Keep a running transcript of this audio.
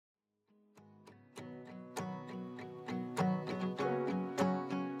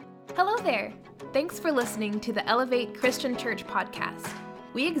Hello there! Thanks for listening to the Elevate Christian Church podcast.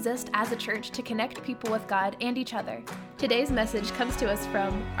 We exist as a church to connect people with God and each other. Today's message comes to us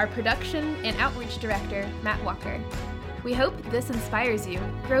from our production and outreach director, Matt Walker. We hope this inspires you,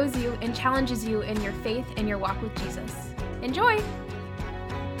 grows you, and challenges you in your faith and your walk with Jesus. Enjoy!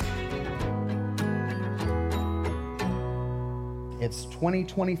 It's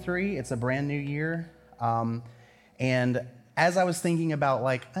 2023. It's a brand new year. And as I was thinking about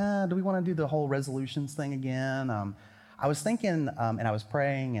do we want to do the whole resolutions thing again? I was thinking, and I was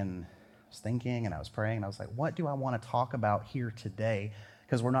praying, and I was thinking, and I was praying, and I was like, what do I want to talk about here today?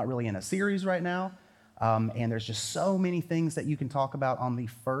 Because we're not really in a series right now, and there's just so many things that you can talk about on the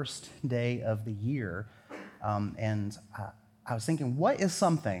first day of the year. And I was thinking, what is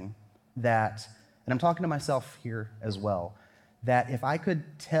something that, and I'm talking to myself here as well, that if I could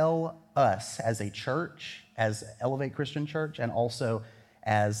tell us as a church, as Elevate Christian Church, and also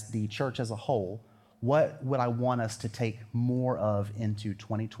as the church as a whole, what would I want us to take more of into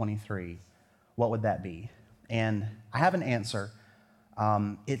 2023? What would that be? And I have an answer.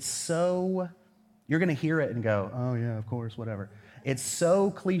 It's so, you're going to hear it and go, oh yeah, of course, whatever. It's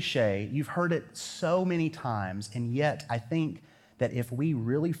so cliche. You've heard it so many times, and yet I think that if we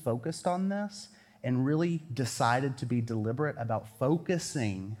really focused on this and really decided to be deliberate about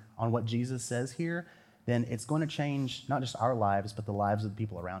focusing on what Jesus says here, then it's going to change not just our lives, but the lives of the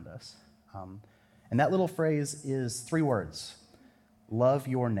people around us. And that little phrase is 3 words: love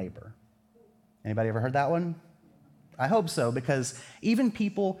your neighbor. Anybody ever heard that one? I hope so, because even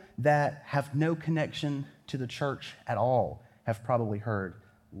people that have no connection to the church at all have probably heard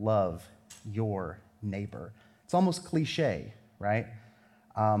love your neighbor. It's almost cliche, right?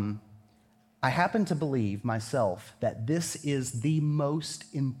 I happen to believe myself that this is the most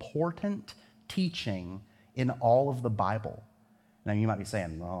important teaching in all of the Bible. Now you might be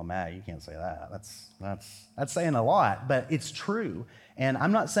saying, "Oh, Matt, you can't say that. That's saying a lot," but it's true. And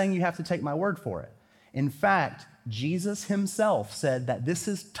I'm not saying you have to take my word for it. In fact, Jesus himself said that this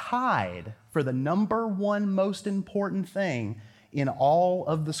is tied for the number one most important thing in all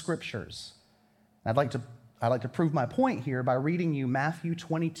of the scriptures. I'd like to prove my point here by reading you Matthew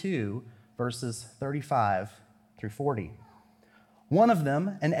 22, verses 35 through 40. One of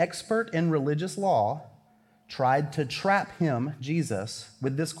them, an expert in religious law, tried to trap him, Jesus,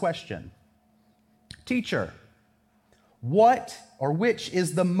 with this question: "Teacher, which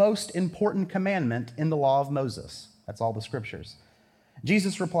is the most important commandment in the law of Moses?" That's all the scriptures.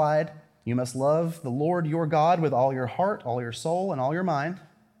 Jesus replied, "You must love the Lord your God with all your heart, all your soul, and all your mind.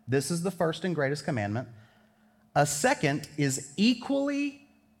 This is the first and greatest commandment. A second is equally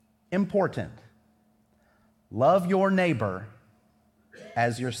important. Love your neighbor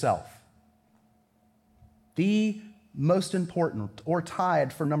as yourself." The most important, or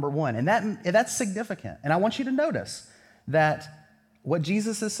tied for number one. And that's significant. And I want you to notice that what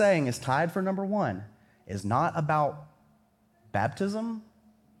Jesus is saying is tied for number one is not about baptism.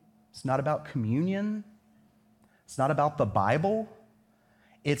 It's not about communion. It's not about the Bible.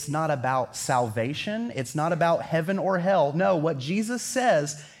 It's not about salvation. It's not about heaven or hell. No, what Jesus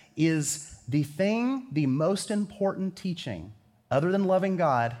says is the most important teaching, other than loving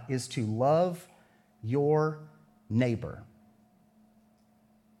God, is to love your neighbor.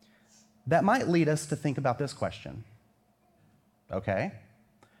 That might lead us to think about this question. Okay,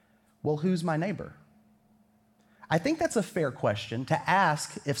 well, who's my neighbor? I think that's a fair question to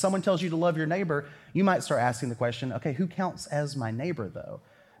ask. If someone tells you to love your neighbor, you might start asking the question, okay, who counts as my neighbor though?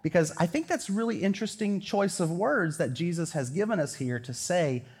 Because I think that's really interesting choice of words that Jesus has given us here to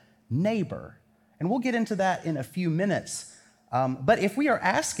say neighbor. And we'll get into that in a few minutes. But if we are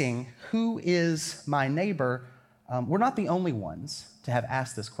asking who is my neighbor, we're not the only ones to have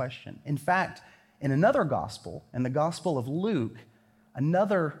asked this question. In fact, in another gospel, in the Gospel of Luke,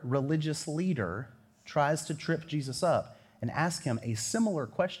 another religious leader tries to trip Jesus up and ask him a similar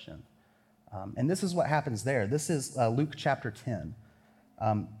question. And this is what happens there. This is Luke chapter 10.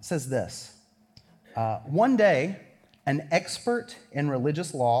 It says this: one day, an expert in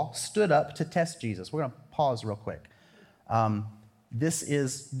religious law stood up to test Jesus. We're going to pause real quick. This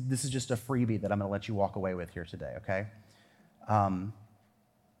is just a freebie that I'm going to let you walk away with here today, okay?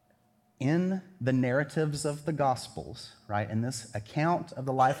 In the narratives of the Gospels, right, in this account of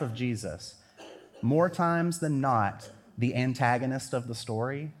the life of Jesus, more times than not, the antagonist of the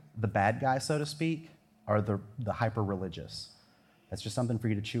story, the bad guy, so to speak, are the hyper-religious. That's just something for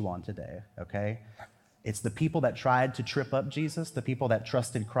you to chew on today, okay? It's the people that tried to trip up Jesus, the people that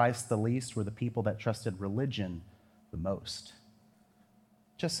trusted Christ the least, were the people that trusted religion the most.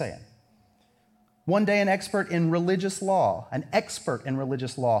 Just saying. One day, an expert in religious law,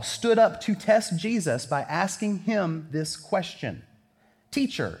 stood up to test Jesus by asking him this question: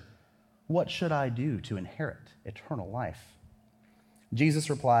 "Teacher, what should I do to inherit eternal life?" Jesus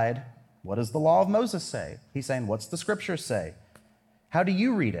replied, "What does the law of Moses say?" He's saying, "What's the scriptures say? How do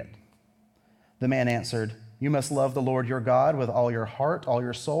you read it?" The man answered, "You must love the Lord your God with all your heart, all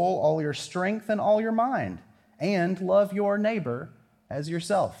your soul, all your strength, and all your mind, and love your neighbor as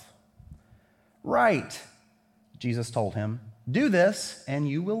yourself." "Right," Jesus told him. "Do this and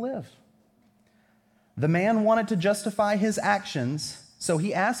you will live." The man wanted to justify his actions, so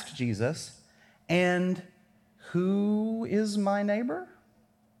he asked Jesus, "And who is my neighbor?"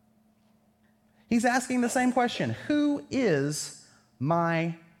 He's asking the same question: who is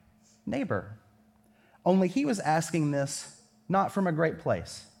my neighbor? Only he was asking this not from a great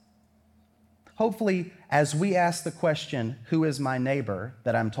place. Hopefully, as we ask the question, "Who is my neighbor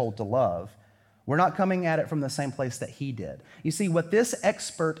that I'm told to love?" we're not coming at it from the same place that he did. You see, what this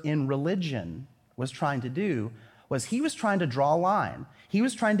expert in religion was trying to do was he was trying to draw a line. He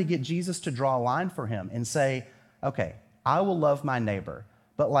was trying to get Jesus to draw a line for him and say, "Okay, I will love my neighbor,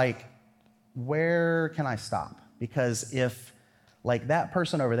 but where can I stop? Because if that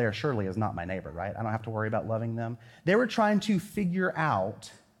person over there surely is not my neighbor, right? I don't have to worry about loving them." They were trying to figure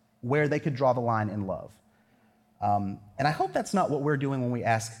out where they could draw the line in love. And I hope that's not what we're doing when we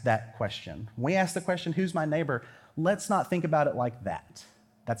ask that question. When we ask the question, "Who's my neighbor?" let's not think about it like that.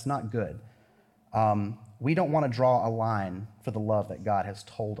 That's not good. We don't want to draw a line for the love that God has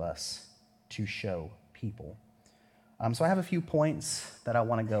told us to show people. So I have a few points that I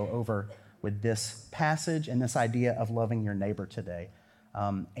want to go over with this passage and this idea of loving your neighbor today.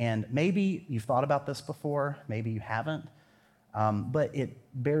 And maybe you've thought about this before, maybe you haven't. But it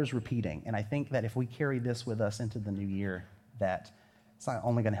bears repeating. And I think that if we carry this with us into the new year, that it's not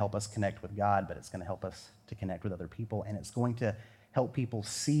only going to help us connect with God, but it's going to help us to connect with other people. And it's going to help people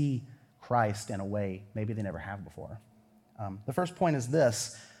see Christ in a way maybe they never have before. The first point is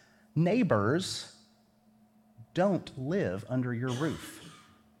this: neighbors don't live under your roof.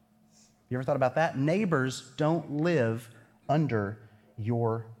 You ever thought about that? Neighbors don't live under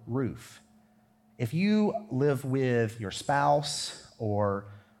your roof. If you live with your spouse, or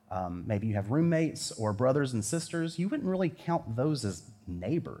maybe you have roommates or brothers and sisters, you wouldn't really count those as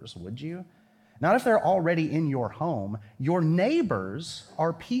neighbors, would you? Not if they're already in your home. Your neighbors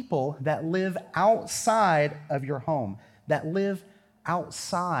are people that live outside of your home, that live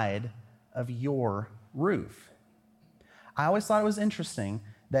outside of your roof. I always thought it was interesting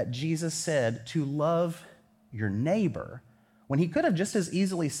that Jesus said to love your neighbor when he could have just as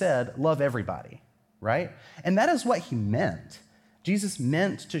easily said, "Love everybody." Right? And that is what he meant. Jesus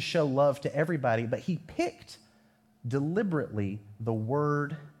meant to show love to everybody, but he picked deliberately the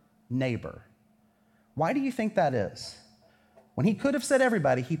word neighbor. Why do you think that is? When he could have said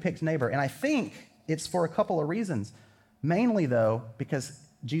everybody, he picked neighbor. And I think it's for a couple of reasons. Mainly, though, because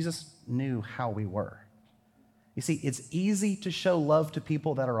Jesus knew how we were. You see, it's easy to show love to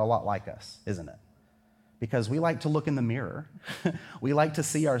people that are a lot like us, isn't it? Because we like to look in the mirror. We like to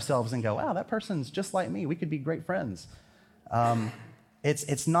see ourselves and go, "Wow, that person's just like me. We could be great friends."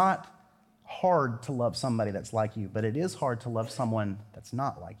 It's not hard to love somebody that's like you, but it is hard to love someone that's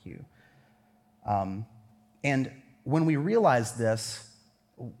not like you. And when we realize this,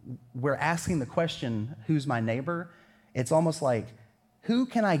 we're asking the question, "Who's my neighbor?" It's almost like, who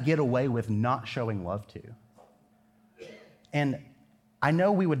can I get away with not showing love to? And I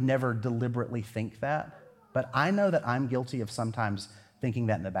know we would never deliberately think that, but I know that I'm guilty of sometimes thinking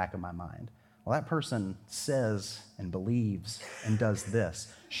that in the back of my mind. Well, that person says and believes and does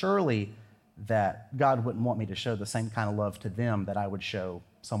this. Surely that God wouldn't want me to show the same kind of love to them that I would show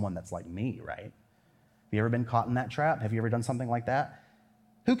someone that's like me, right? Have you ever been caught in that trap? Have you ever done something like that?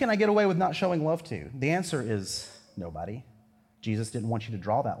 Who can I get away with not showing love to? The answer is nobody. Jesus didn't want you to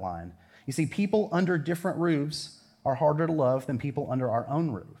draw that line. You see, people under different roofs are harder to love than people under our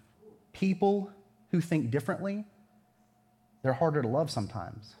own roof. People who think differently, they're harder to love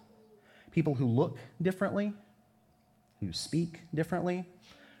sometimes. People who look differently, who speak differently,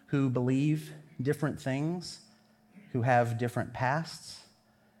 who believe different things, who have different pasts,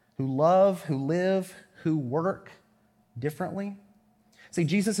 who love, who live, who work differently. See,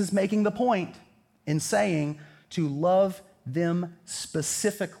 Jesus is making the point in saying to love them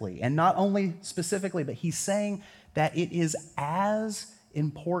specifically. And not only specifically, but he's saying that it is as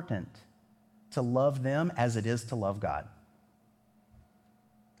important to love them as it is to love God.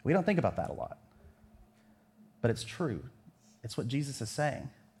 We don't think about that a lot, but it's true. It's what Jesus is saying.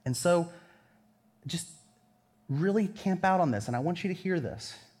 And so just really camp out on this, and I want you to hear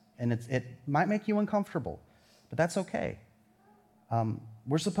this. and it might make you uncomfortable, but that's okay.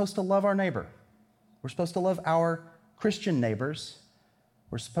 We're supposed to love our neighbor. We're supposed to love our Christian neighbors.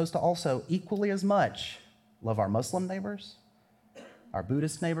 We're supposed to also, equally as much, love our Muslim neighbors, our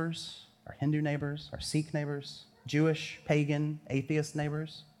Buddhist neighbors, our Hindu neighbors, our Sikh neighbors, Jewish, pagan, atheist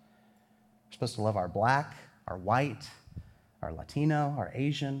neighbors. We're supposed to love our black, our white, our Latino, our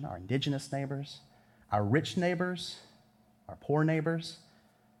Asian, our indigenous neighbors, our rich neighbors, our poor neighbors,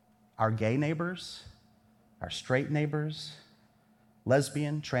 our gay neighbors, our straight neighbors,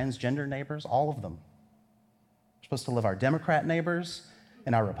 lesbian, transgender neighbors, all of them. We're supposed to love our Democrat neighbors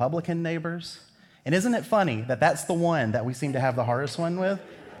and our Republican neighbors. And isn't it funny that that's the one that we seem to have the hardest one with?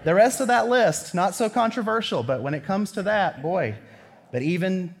 The rest of that list, not so controversial, but when it comes to that, boy. But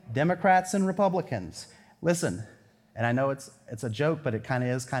even Democrats and Republicans, listen, and I know it's a joke, but it kind of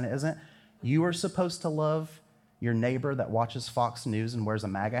is, kind of isn't. You are supposed to love your neighbor that watches Fox News and wears a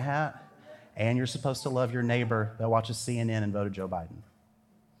MAGA hat, and you're supposed to love your neighbor that watches CNN and voted Joe Biden.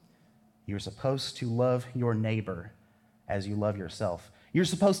 You're supposed to love your neighbor as you love yourself. You're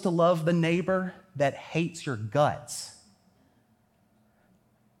supposed to love the neighbor that hates your guts.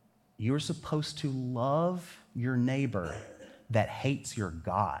 You're supposed to love your neighbor that hates your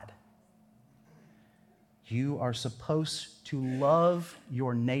God. You are supposed to love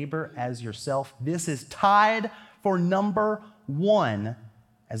your neighbor as yourself. This is tied for number one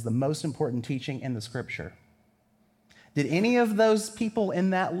as the most important teaching in the scripture. Did any of those people in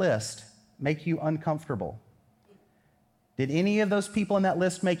that list make you uncomfortable? Did any of those people in that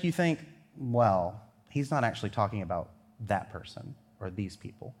list make you think, well, he's not actually talking about that person or these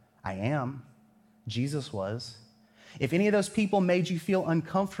people? I am. Jesus was. If any of those people made you feel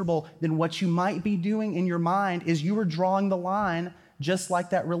uncomfortable, then what you might be doing in your mind is you were drawing the line just like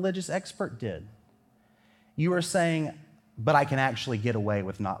that religious expert did. You were saying, but I can actually get away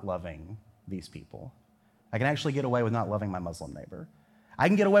with not loving these people. I can actually get away with not loving my Muslim neighbor. I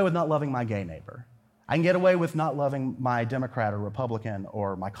can get away with not loving my gay neighbor. I can get away with not loving my Democrat or Republican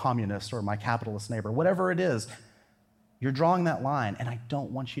or my communist or my capitalist neighbor, whatever it is. You're drawing that line, and I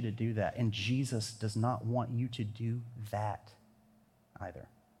don't want you to do that. And Jesus does not want you to do that either.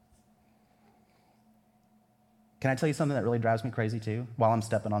 Can I tell you something that really drives me crazy too, while I'm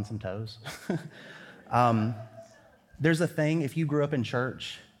stepping on some toes? There's a thing, if you grew up in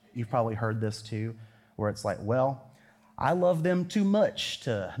church, you've probably heard this too, where it's like, well, I love them too much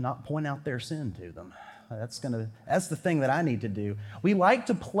to not point out their sin to them. That's the thing that I need to do. We like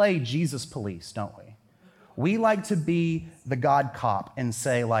to play Jesus police, don't we? We like to be the God cop and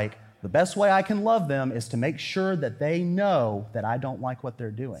say, like, the best way I can love them is to make sure that they know that I don't like what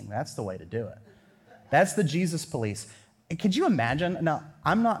they're doing. That's the way to do it. That's the Jesus police. Could you imagine? Now,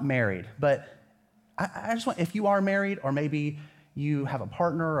 I'm not married, but I just want, if you are married or maybe you have a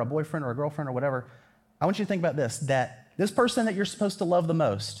partner or a boyfriend or a girlfriend or whatever, I want you to think about this, that this person that you're supposed to love the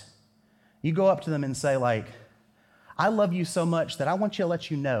most, you go up to them and say, like, I love you so much that I want you to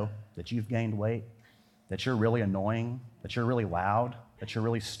let you know that you've gained weight, that you're really annoying, that you're really loud, that you're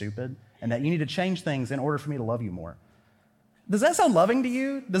really stupid, and that you need to change things in order for me to love you more. Does that sound loving to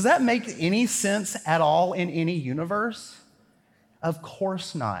you? Does that make any sense at all in any universe? Of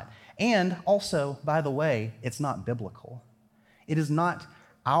course not. And also, by the way, it's not biblical. It is not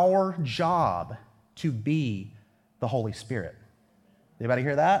our job to be the Holy Spirit. Anybody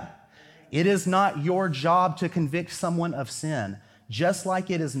hear that? It is not your job to convict someone of sin, just like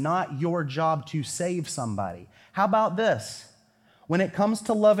it is not your job to save somebody. How about this? When it comes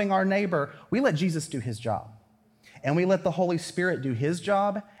to loving our neighbor, we let Jesus do his job. And we let the Holy Spirit do his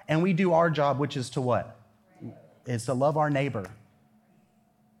job, and we do our job, which is to what? It's to love our neighbor.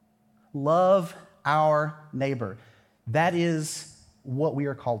 Love our neighbor. That is what we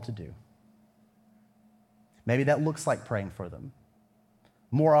are called to do. Maybe that looks like praying for them.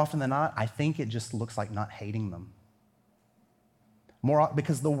 More often than not, I think it just looks like not hating them.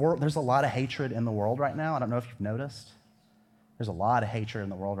 Because there's a lot of hatred in the world right now. I don't know if you've noticed. There's a lot of hatred in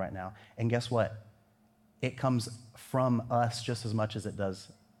the world right now. And guess what? It comes from us just as much as it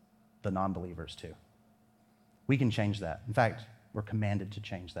does the non-believers too. We can change that. In fact, we're commanded to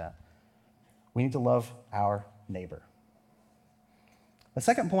change that. We need to love our neighbor. The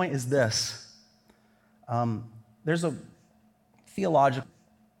second point is this. There's a theological,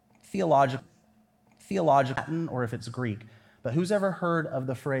 Latin, or if it's Greek, but who's ever heard of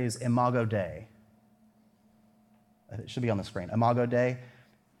the phrase Imago Dei? It should be on the screen. Imago Dei.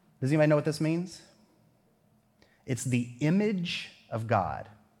 Does anybody know what this means? It's the image of God.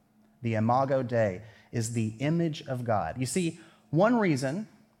 The Imago Dei is the image of God. You see, one reason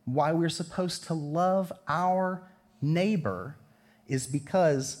why we're supposed to love our neighbor is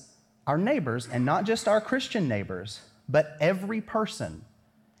because our neighbors, and not just our Christian neighbors, but every person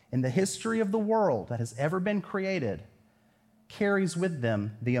in the history of the world that has ever been created carries with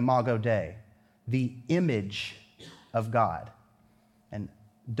them the Imago Dei, the image of God. And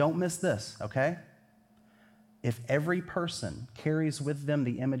don't miss this, okay? If every person carries with them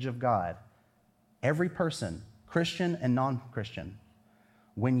the image of God, every person, Christian and non-Christian,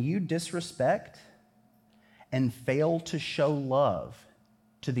 when you disrespect and fail to show love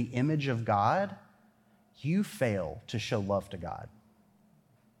to the image of God, you fail to show love to God.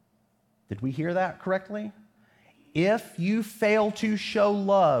 Did we hear that correctly? If you fail to show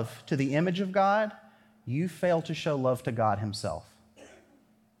love to the image of God, you fail to show love to God himself.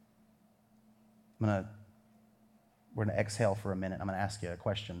 We're going to exhale for a minute. I'm going to ask you a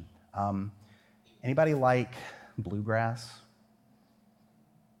question. Anybody like bluegrass?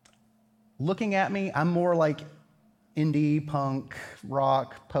 Looking at me, I'm more like indie, punk,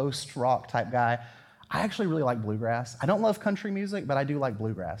 rock, post-rock type guy. I actually really like bluegrass. I don't love country music, but I do like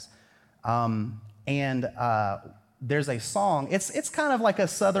bluegrass. There's a song. It's kind of like a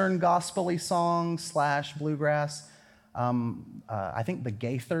southern gospel-y song / bluegrass. I think the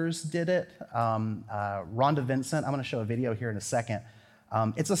Gaithers did it. Rhonda Vincent. I'm going to show a video here in a second.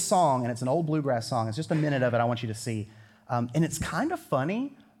 It's a song, and it's an old bluegrass song. It's just a minute of it I want you to see. And it's kind of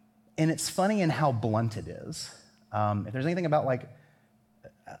funny, and it's funny in how blunt it is. If there's anything about like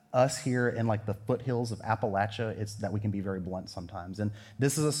us here in like the foothills of Appalachia, it's that we can be very blunt sometimes. And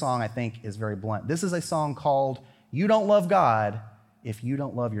this is a song I think is very blunt. This is a song called "You Don't Love God If You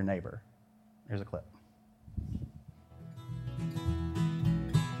Don't Love Your Neighbor." Here's a clip.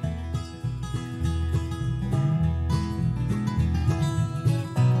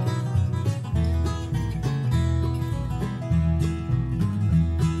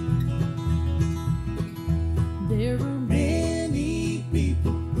 There are many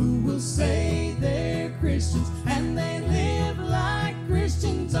people who will say they're Christians and they live like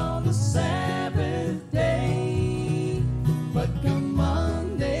Christians on the Sabbath day. But come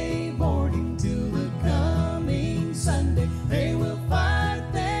Monday morning to the coming Sunday, they will fight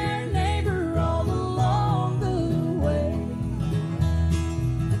their neighbor all along the way.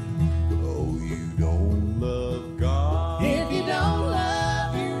 Oh, you don't love God. If you don't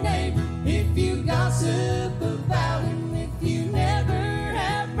love your neighbor, if you gossip about him, if you never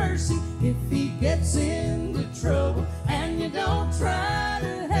have mercy, if he gets into trouble and you don't try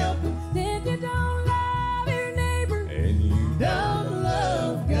to help him, then you don't love your neighbor and you don't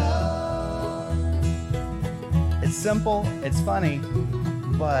love God. It's simple, it's funny,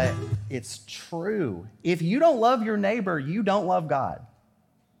 but it's true. If you don't love your neighbor, you don't love God.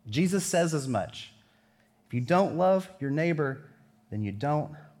 Jesus says as much. If you don't love your neighbor, then you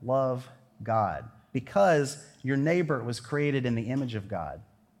don't love God, because your neighbor was created in the image of God.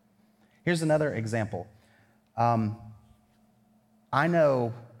 Here's another example. I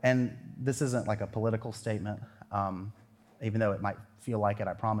know, and this isn't like a political statement, even though it might feel like it,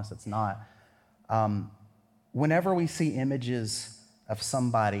 I promise it's not. Whenever we see images of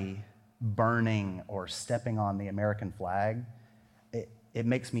somebody burning or stepping on the American flag, it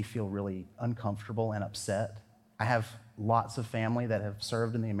makes me feel really uncomfortable and upset. I have lots of family that have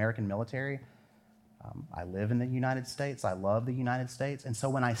served in the American military. I live in the United States. I love the United States. And so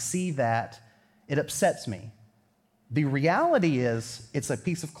when I see that, it upsets me. The reality is it's a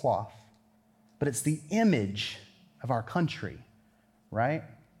piece of cloth, but it's the image of our country, right?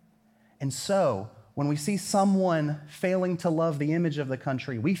 And so when we see someone failing to love the image of the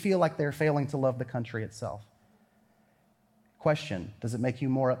country, we feel like they're failing to love the country itself. Question, does it make you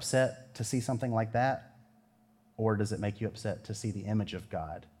more upset to see something like that? Or does it make you upset to see the image of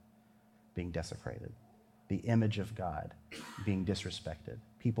God being desecrated, the image of God being disrespected,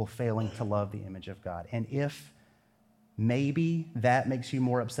 people failing to love the image of God? And if maybe that makes you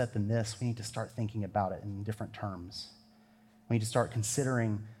more upset than this, we need to start thinking about it in different terms. We need to start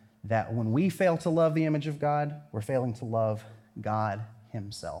considering that when we fail to love the image of God, we're failing to love God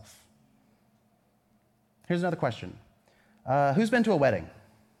himself. Here's another question. Who's been to a wedding?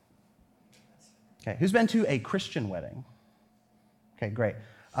 Okay, who's been to a Christian wedding? Okay, great.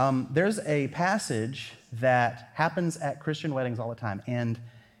 There's a passage that happens at Christian weddings all the time, and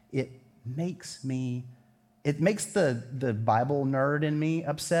it makes the Bible nerd in me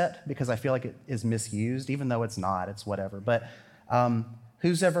upset because I feel like it is misused, even though it's not, it's whatever. But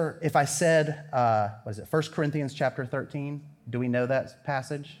if I said, 1 Corinthians chapter 13, do we know that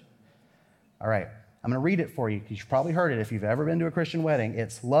passage? All right, I'm going to read it for you because you've probably heard it if you've ever been to a Christian wedding.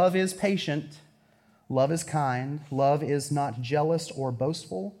 It's love is patient. Love is kind. Love is not jealous or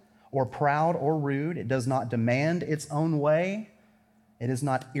boastful or proud or rude. It does not demand its own way. It is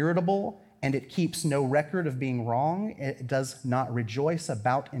not irritable, and it keeps no record of being wrong. It does not rejoice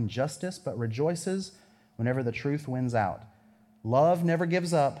about injustice, but rejoices whenever the truth wins out. Love never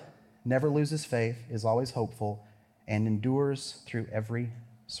gives up, never loses faith, is always hopeful, and endures through every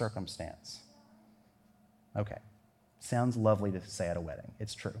circumstance. Okay, sounds lovely to say at a wedding.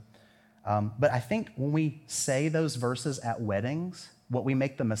 It's true. But I think when we say those verses at weddings, what we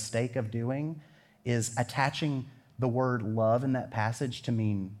make the mistake of doing is attaching the word love in that passage to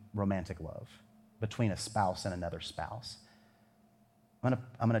mean romantic love between a spouse and another spouse. I'm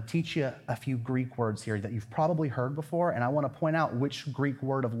going to teach you a few Greek words here that you've probably heard before, and I want to point out which Greek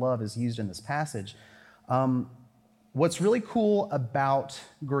word of love is used in this passage. What's really cool about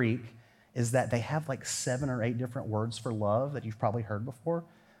Greek is that they have like 7 or 8 different words for love that you've probably heard before.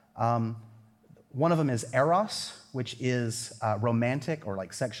 One of them is eros, which is romantic or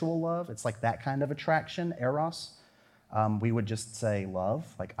like sexual love. It's like that kind of attraction, eros. We would just say love,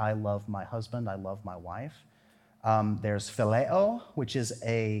 like I love my husband, I love my wife. There's phileo, which is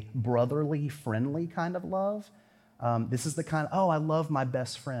a brotherly, friendly kind of love. This is the kind of, I love my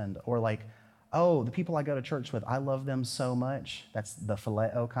best friend, or like, the people I go to church with, I love them so much. That's the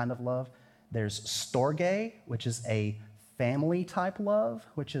phileo kind of love. There's storge, which is a family type love,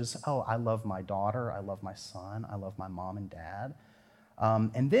 which is, I love my daughter, I love my son, I love my mom and dad.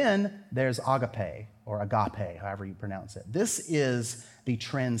 And then there's agape, or agape, however you pronounce it. This is the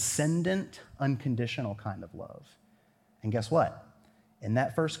transcendent, unconditional kind of love. And guess what? In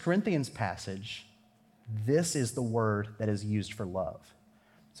that 1 Corinthians passage, this is the word that is used for love.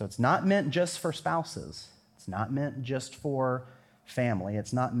 So it's not meant just for spouses. It's not meant just for family.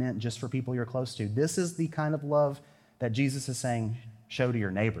 It's not meant just for people you're close to. This is the kind of love that Jesus is saying, show to your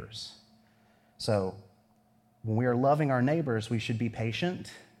neighbors. So when we are loving our neighbors, we should be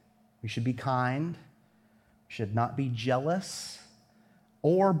patient, we should be kind, we should not be jealous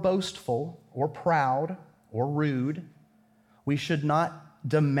or boastful or proud or rude. We should not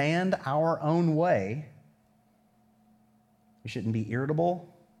demand our own way. We shouldn't be irritable,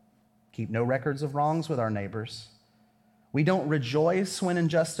 keep no records of wrongs with our neighbors. We don't rejoice when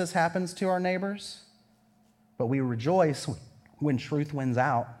injustice happens to our neighbors, but we rejoice when truth wins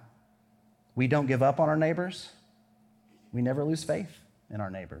out. We don't give up on our neighbors. We never lose faith in our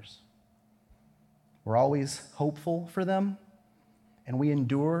neighbors. We're always hopeful for them, and we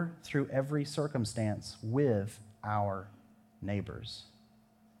endure through every circumstance with our neighbors.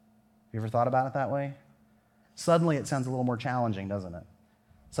 Have you ever thought about it that way? Suddenly it sounds a little more challenging, doesn't it?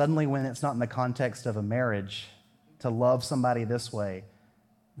 Suddenly, when it's not in the context of a marriage, to love somebody this way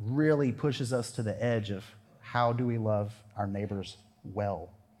really pushes us to the edge of how do we love our neighbors well.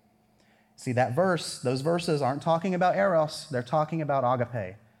 See, those verses aren't talking about eros, they're talking about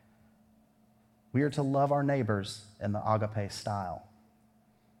agape. We are to love our neighbors in the agape style.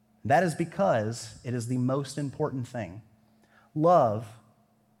 That is because it is the most important thing.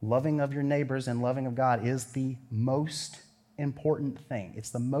 Loving of your neighbors and loving of God is the most important thing. It's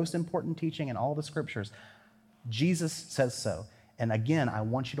the most important teaching in all the scriptures. Jesus says so. And again, I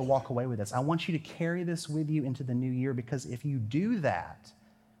want you to walk away with this. I want you to carry this with you into the new year, because if you do that,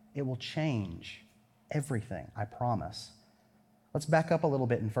 it will change everything, I promise. Let's back up a little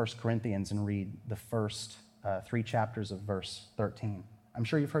bit in 1 Corinthians and read the first 3 chapters of verse 13. I'm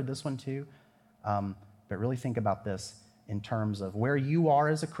sure you've heard this one too, but really think about this in terms of where you are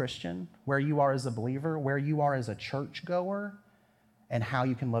as a Christian, where you are as a believer, where you are as a churchgoer, and how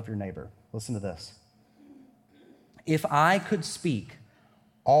you can love your neighbor. Listen to this. If I could speak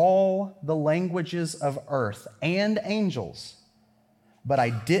all the languages of earth and angels, but I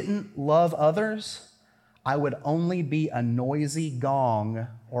didn't love others, I would only be a noisy gong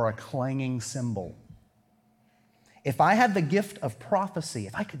or a clanging cymbal. If I had the gift of prophecy,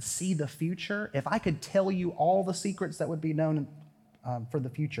 if I could see the future, if I could tell you all the secrets that would be known for the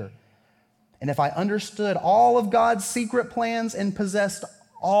future, and if I understood all of God's secret plans and possessed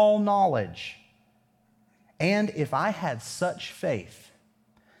all knowledge, and if I had such faith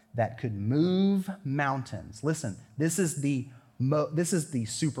that could move mountains. Listen, this is the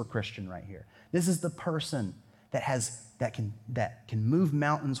super Christian right here. This is the person that can move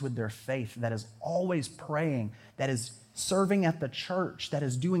mountains with their faith, that is always praying, that is serving at the church, that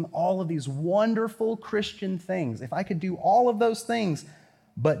is doing all of these wonderful Christian things. If I could do all of those things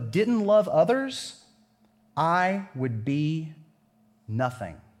but didn't love others, I would be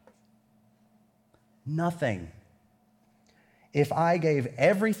nothing. Nothing. If I gave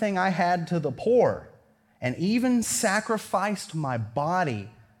everything I had to the poor and even sacrificed my body,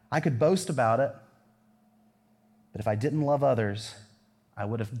 I could boast about it. But if I didn't love others, I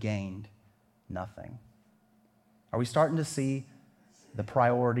would have gained nothing. Are we starting to see the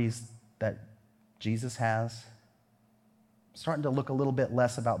priorities that Jesus has. Starting to look a little bit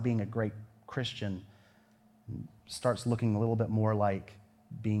less about being a great Christian, starts looking a little bit more like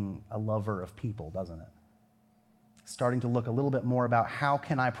being a lover of people, doesn't it? Starting to look a little bit more about how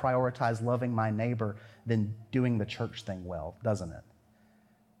can I prioritize loving my neighbor than doing the church thing well, doesn't it?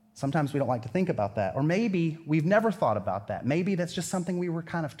 Sometimes we don't like to think about that. Or maybe we've never thought about that. Maybe that's just something we were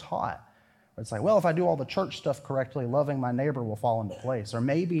kind of taught. Where it's like, well, if I do all the church stuff correctly, loving my neighbor will fall into place. Or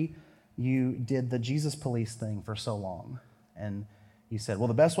maybe you did the Jesus police thing for so long, and you said, well,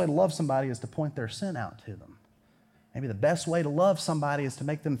 the best way to love somebody is to point their sin out to them. Maybe the best way to love somebody is to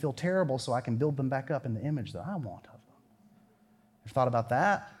make them feel terrible so I can build them back up in the image that I want of them. You've thought about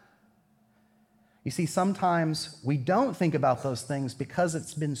that? You see, sometimes we don't think about those things because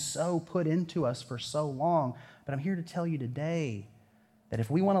it's been so put into us for so long. But I'm here to tell you today that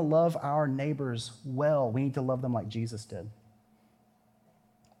if we want to love our neighbors well, we need to love them like Jesus did.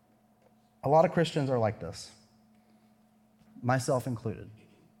 A lot of Christians are like this, myself included.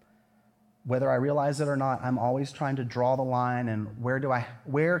 Whether I realize it or not, I'm always trying to draw the line and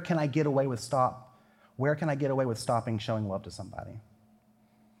where can I get away with stopping showing love to somebody?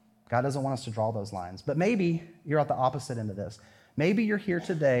 God doesn't want us to draw those lines. But maybe you're at the opposite end of this. Maybe you're here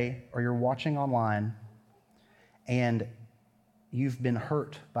today or you're watching online and you've been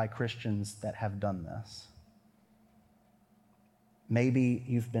hurt by Christians that have done this. Maybe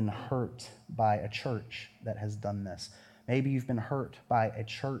you've been hurt by a church that has done this. Maybe you've been hurt by a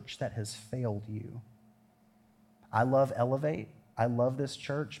church that has failed you. I love Elevate. I love this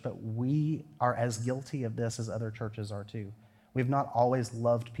church, but we are as guilty of this as other churches are too. We've not always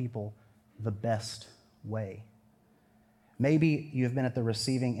loved people the best way. Maybe you've been at the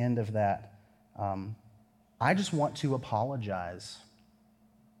receiving end of that. I just want to apologize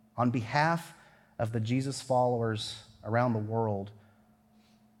on behalf of the Jesus followers around the world.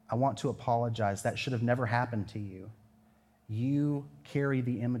 I want to apologize. That should have never happened to you. You carry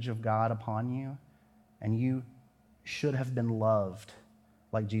the image of God upon you, and you should have been loved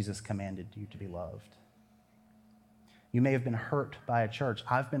like Jesus commanded you to be loved. You may have been hurt by a church.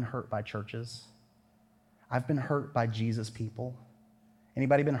 I've been hurt by churches. I've been hurt by Jesus people.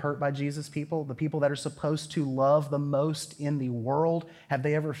 Anybody been hurt by Jesus people? The people that are supposed to love the most in the world, have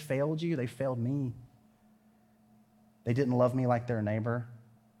they ever failed you? They failed me. They didn't love me like their neighbor.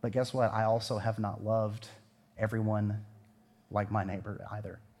 But guess what? I also have not loved everyone like my neighbor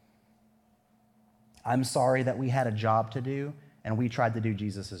either. I'm sorry that we had a job to do and we tried to do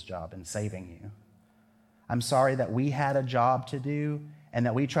Jesus' job in saving you. I'm sorry that we had a job to do and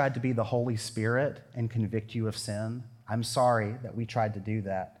that we tried to be the Holy Spirit and convict you of sin. I'm sorry that we tried to do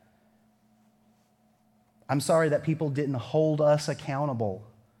that. I'm sorry that people didn't hold us accountable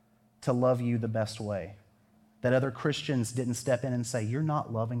to love you the best way, that other Christians didn't step in and say, you're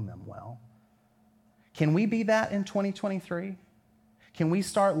not loving them well. Can we be that in 2023? Can we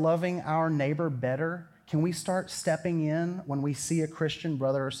start loving our neighbor better? Can we start stepping in when we see a Christian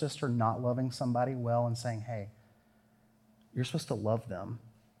brother or sister not loving somebody well and saying, hey, you're supposed to love them,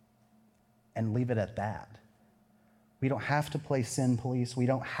 and leave it at that? We don't have to play sin police. We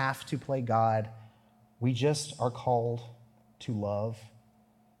don't have to play God. We just are called to love.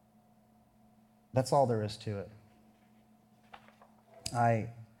 That's all there is to it. I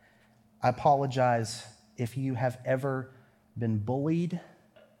apologize if you have ever been bullied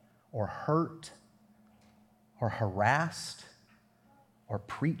or hurt or harassed or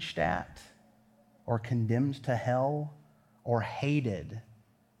preached at or condemned to hell or hated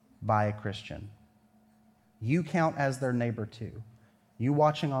by a Christian. You count as their neighbor too. You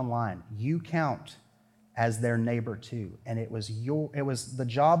watching online, you count as their neighbor too. And it was the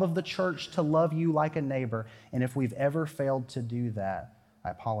job of the church to love you like a neighbor. And if we've ever failed to do that, I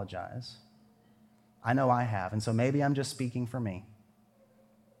apologize. I know I have, and so maybe I'm just speaking for me.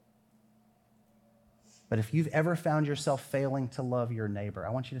 But if you've ever found yourself failing to love your neighbor, I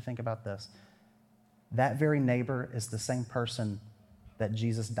want you to think about this. That very neighbor is the same person that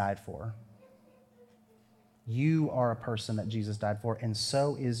Jesus died for. You are a person that Jesus died for, and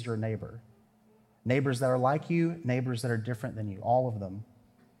so is your neighbor. Neighbors that are like you, neighbors that are different than you, all of them.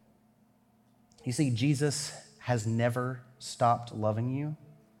 You see, Jesus has never stopped loving you,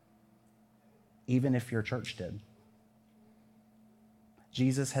 even if your church did.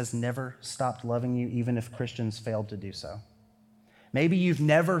 Jesus has never stopped loving you, even if Christians failed to do so. Maybe you've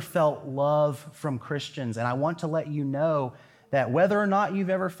never felt love from Christians, and I want to let you know that whether or not you've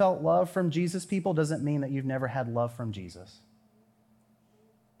ever felt love from Jesus people doesn't mean that you've never had love from Jesus.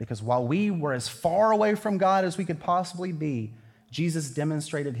 Because while we were as far away from God as we could possibly be, Jesus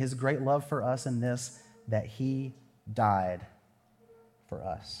demonstrated his great love for us in this, that he died. for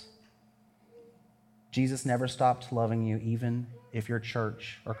us. Jesus never stopped loving you, even if your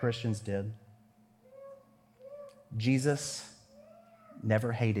church or Christians did. Jesus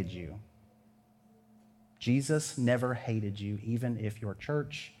never hated you. Jesus never hated you, even if your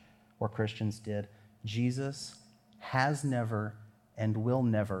church or Christians did. Jesus has never and will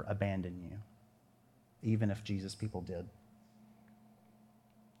never abandon you, even if Jesus people did.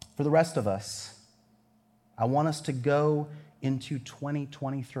 For the rest of us, I want us to go into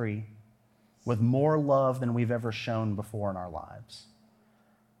 2023 with more love than we've ever shown before in our lives.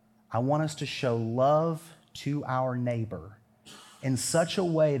 I want us to show love to our neighbor in such a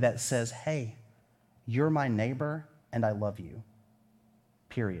way that says, hey, you're my neighbor and I love you.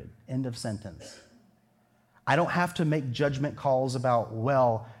 Period. End of sentence. I don't have to make judgment calls about,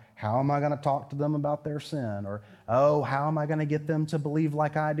 well, how am I going to talk to them about their sin? Or, oh, how am I going to get them to believe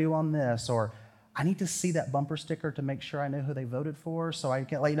like I do on this? Or, I need to see that bumper sticker to make sure I know who they voted for so I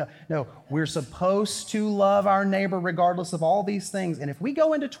can let you know. No, we're supposed to love our neighbor regardless of all these things. And if we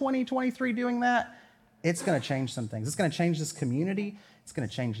go into 2023 doing that, it's going to change some things. It's going to change this community. It's going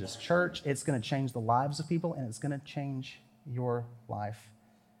to change this church. It's going to change the lives of people, and it's going to change your life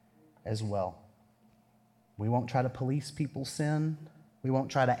as well. We won't try to police people's sin. We won't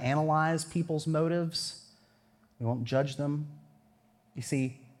try to analyze people's motives. We won't judge them. You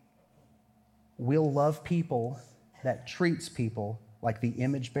see, we'll love people that treats people like the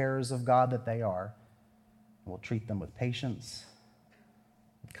image bearers of God that they are. We'll treat them with patience,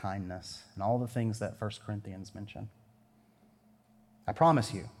 with kindness, and all the things that 1 Corinthians mention. I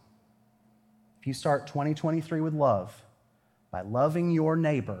promise you, if you start 2023 with love, by loving your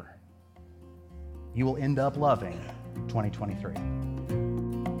neighbor, you will end up loving 2023.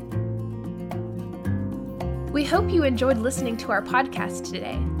 We hope you enjoyed listening to our podcast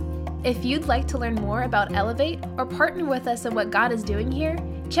today. If you'd like to learn more about Elevate or partner with us in what God is doing here,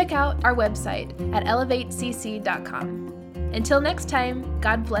 check out our website at elevatecc.com. Until next time,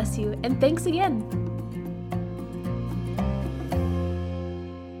 God bless you, and thanks again.